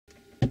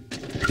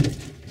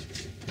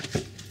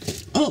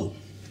Oh,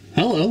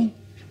 hello.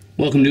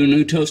 Welcome to a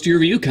new Toasty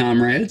review,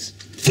 comrades.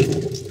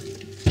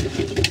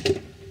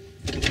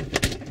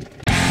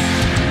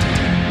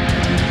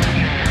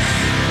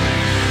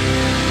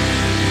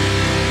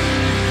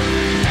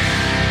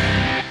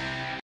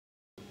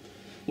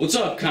 What's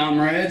up,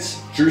 comrades?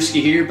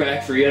 Drewski here,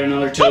 back for yet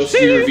another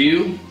Toasty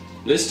review.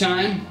 This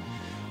time,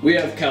 we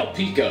have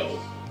Calpico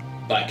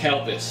by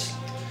Calpis,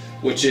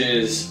 which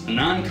is a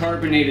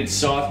non-carbonated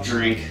soft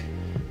drink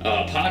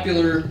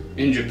popular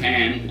in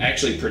Japan,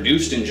 actually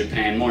produced in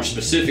Japan, more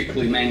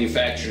specifically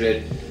manufactured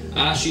at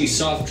Ashi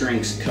Soft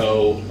Drinks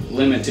Co.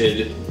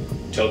 Limited,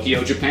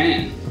 Tokyo,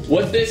 Japan.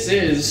 What this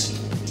is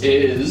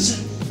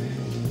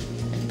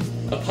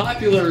a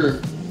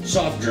popular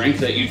soft drink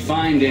that you'd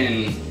find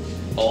in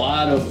a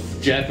lot of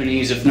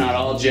Japanese, if not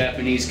all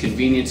Japanese,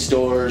 convenience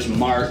stores,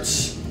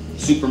 marts,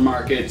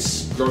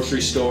 supermarkets,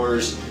 grocery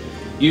stores,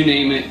 you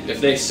name it. If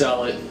they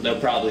sell it,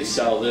 they'll probably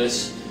sell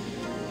this.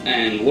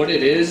 And what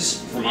it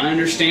is, from my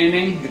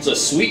understanding, it's a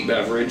sweet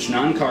beverage,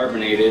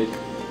 non-carbonated,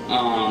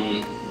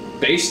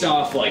 based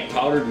off like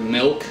powdered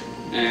milk,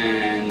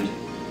 and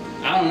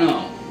I don't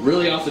know,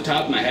 really off the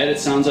top of my head it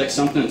sounds like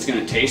something that's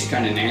going to taste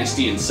kind of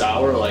nasty and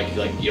sour, like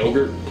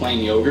yogurt, plain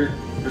yogurt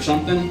or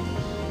something.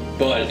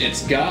 But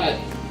it's got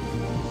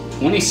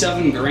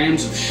 27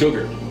 grams of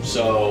sugar,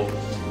 so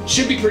it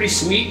should be pretty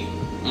sweet.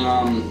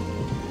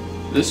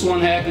 This one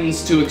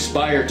happens to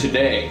expire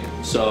today,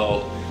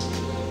 so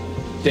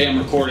day I'm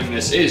recording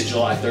this is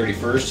July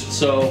 31st,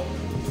 so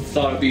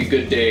thought it'd be a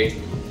good day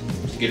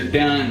to get her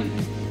done.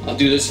 I'll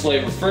do this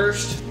flavor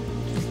first,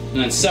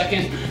 and then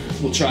second,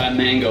 we'll try a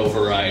mango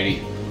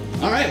variety.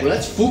 Alright, well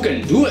let's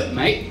fucking do it,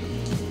 mate.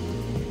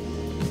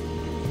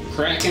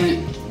 Cracking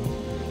it.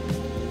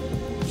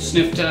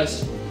 Sniff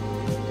test.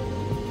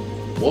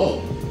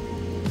 Whoa.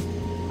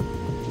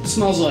 It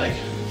smells like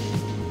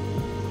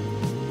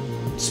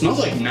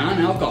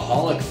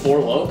non-alcoholic Four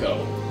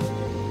Loko.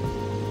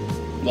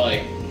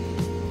 Like,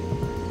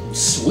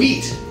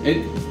 sweet.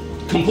 It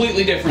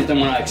completely different than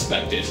what I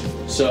expected.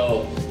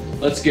 So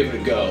let's give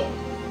it a go.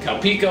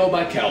 Calpico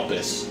by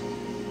Calpis.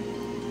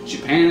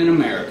 Japan and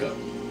America.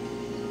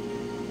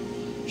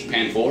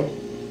 Japan 4.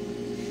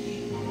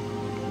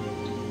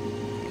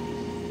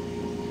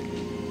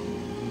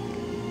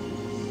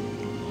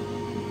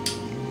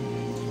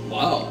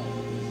 Wow.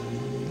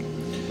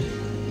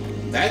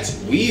 That's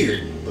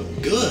weird,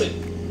 but good.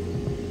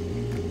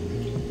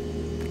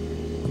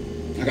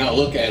 I gotta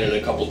look at it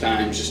a couple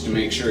times just to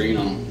make sure, you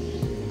know.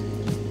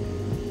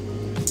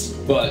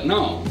 But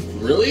no,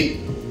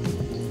 really?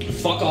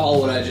 Fuck all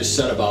what I just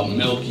said about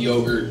milk,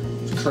 yogurt,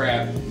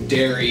 crap,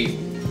 dairy.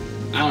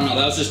 I don't know,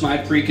 that was just my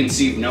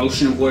preconceived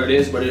notion of what it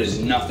is, but it is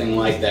nothing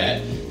like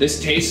that.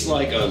 This tastes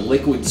like a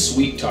liquid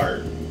sweet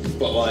tart,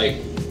 but like,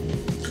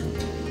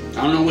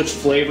 I don't know which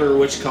flavor or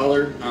which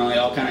color. They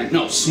all kind of,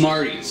 no,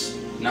 Smarties,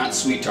 not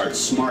sweet tarts,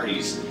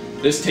 Smarties.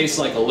 This tastes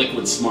like a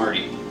liquid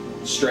Smartie,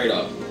 straight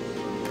up.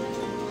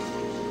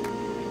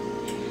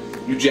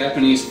 You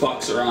Japanese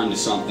fucks are onto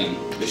something.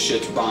 This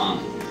shit's bomb.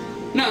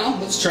 Now,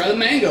 let's try the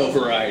mango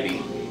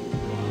variety.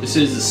 This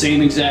is the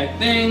same exact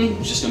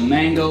thing, just a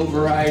mango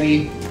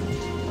variety.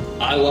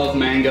 I love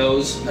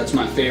mangoes. That's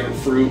my favorite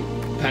fruit.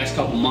 The past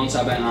couple months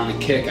I've been on a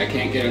kick. I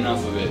can't get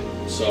enough of it.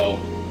 So,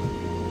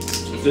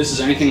 if this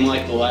is anything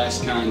like the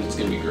last kind, it's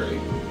gonna be great.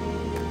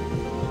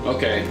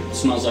 Okay, it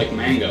smells like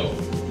mango.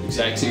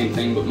 Exact same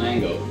thing, but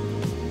mango.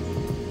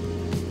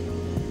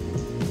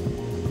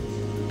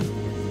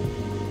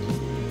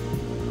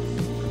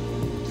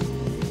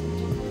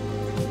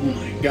 Oh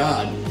my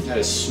god, that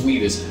is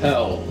sweet as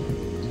hell.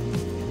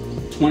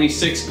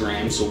 26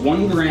 grams, so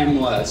 1 gram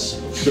less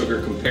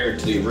sugar compared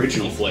to the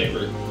original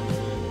flavor.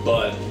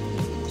 But,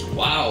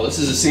 wow, this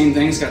is the same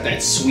thing. It's got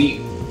that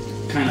sweet,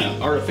 kind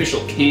of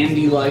artificial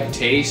candy-like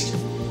taste,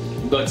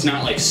 but it's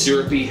not like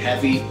syrupy,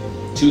 heavy,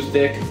 too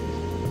thick.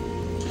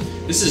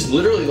 This is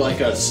literally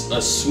like a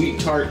sweet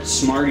tart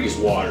Smarties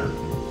water.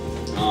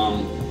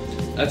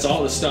 That's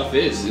all this stuff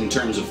is in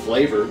terms of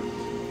flavor.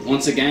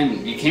 Once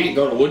again, you can't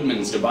go to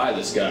Woodman's to buy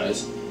this,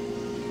 guys.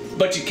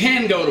 But you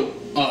can go to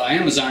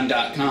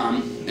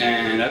Amazon.com,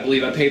 and I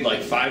believe I paid like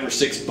 $5 or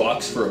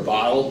 $6 for a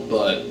bottle,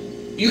 but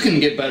you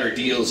can get better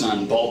deals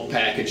on bulk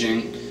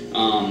packaging.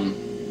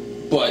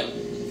 But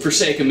for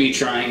sake of me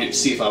trying it to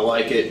see if I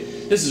like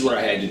it, this is what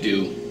I had to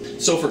do.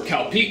 So for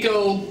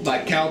Calpico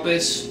by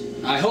Calpis,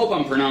 I hope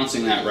I'm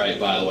pronouncing that right,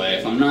 by the way.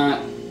 If I'm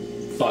not,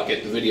 fuck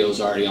it, the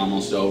video's already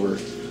almost over.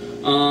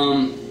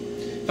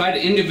 If I had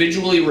to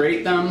individually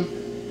rate them,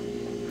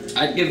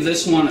 I'd give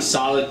this one a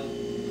solid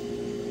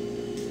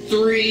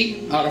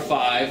 3 out of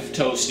 5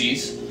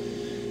 Toasties,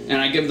 and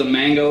I give the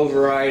mango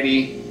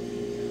variety,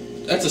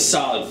 that's a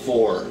solid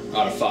 4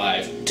 out of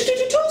 5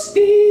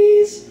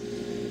 Toasties.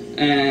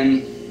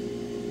 And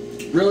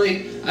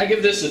really, I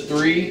give this a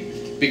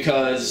 3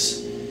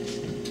 because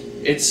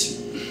it's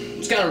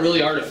got a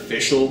really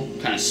artificial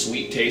kind of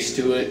sweet taste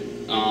to it.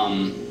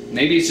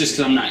 Maybe it's just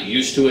because I'm not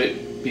used to it.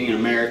 Being an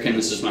American,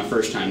 this is my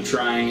first time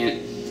trying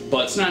it,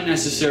 but it's not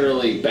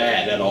necessarily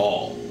bad at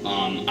all.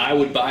 I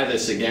would buy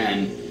this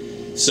again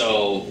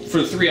So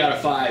for 3 out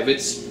of 5,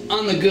 it's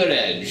on the good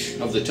edge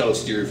of the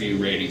Toasty review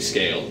rating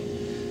scale.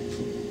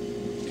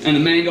 And the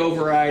mango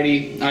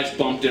variety, I just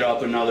bumped it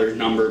up another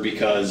number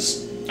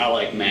because I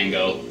like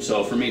mango.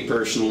 So for me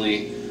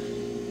personally,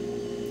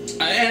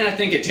 and I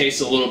think it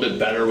tastes a little bit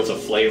better with a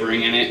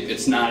flavoring in it.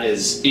 It's not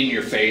as in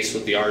your face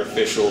with the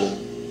artificial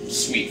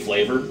sweet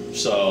flavor.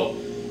 So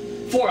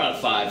 4 out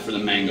of 5 for the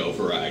mango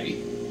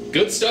variety.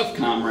 Good stuff,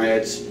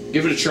 comrades.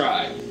 Give it a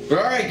try. But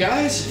alright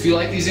guys, if you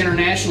like these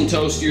international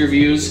Toasty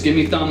reviews, give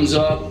me thumbs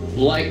up,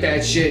 like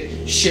that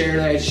shit, share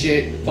that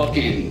shit,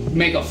 fucking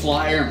make a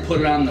flyer and put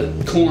it on the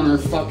corner,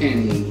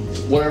 fucking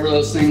whatever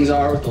those things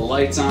are with the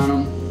lights on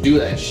them. Do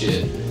that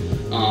shit.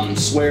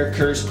 Swear,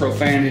 curse,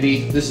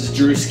 profanity. This is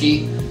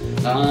Drewski.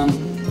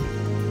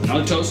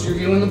 Another Toasty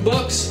review in the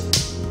books.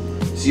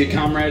 See you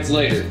comrades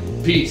later.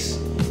 Peace.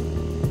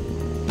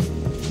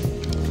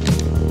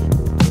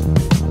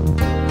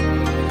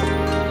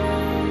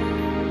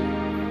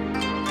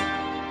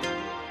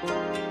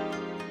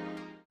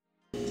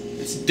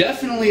 It's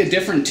definitely a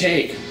different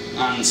take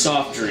on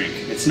soft drink.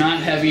 It's not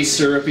heavy,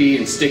 syrupy,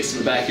 and sticks to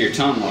the back of your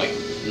tongue like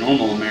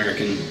normal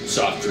American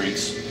soft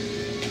drinks.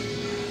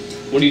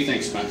 What do you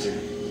think, Spencer?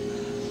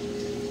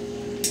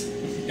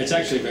 It's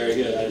actually very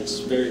good. It's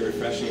very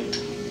refreshing.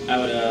 I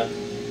would,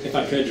 if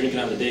I could, drink it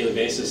on a daily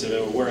basis if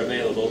it were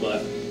available,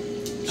 but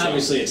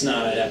obviously it's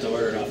not. I'd have to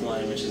order it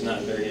offline, which is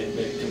not very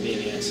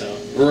convenient, so.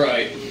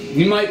 Right.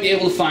 You might be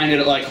able to find it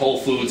at like Whole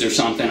Foods or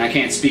something. I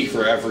can't speak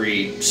for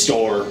every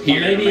store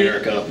here in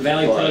America.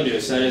 Valley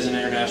Produce, that is an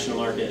international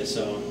market,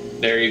 so.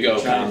 There you go,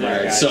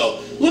 comrades.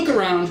 So look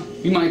around.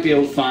 You might be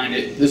able to find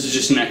it. This is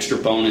just an extra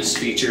bonus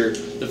feature.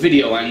 The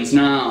video ends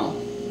now.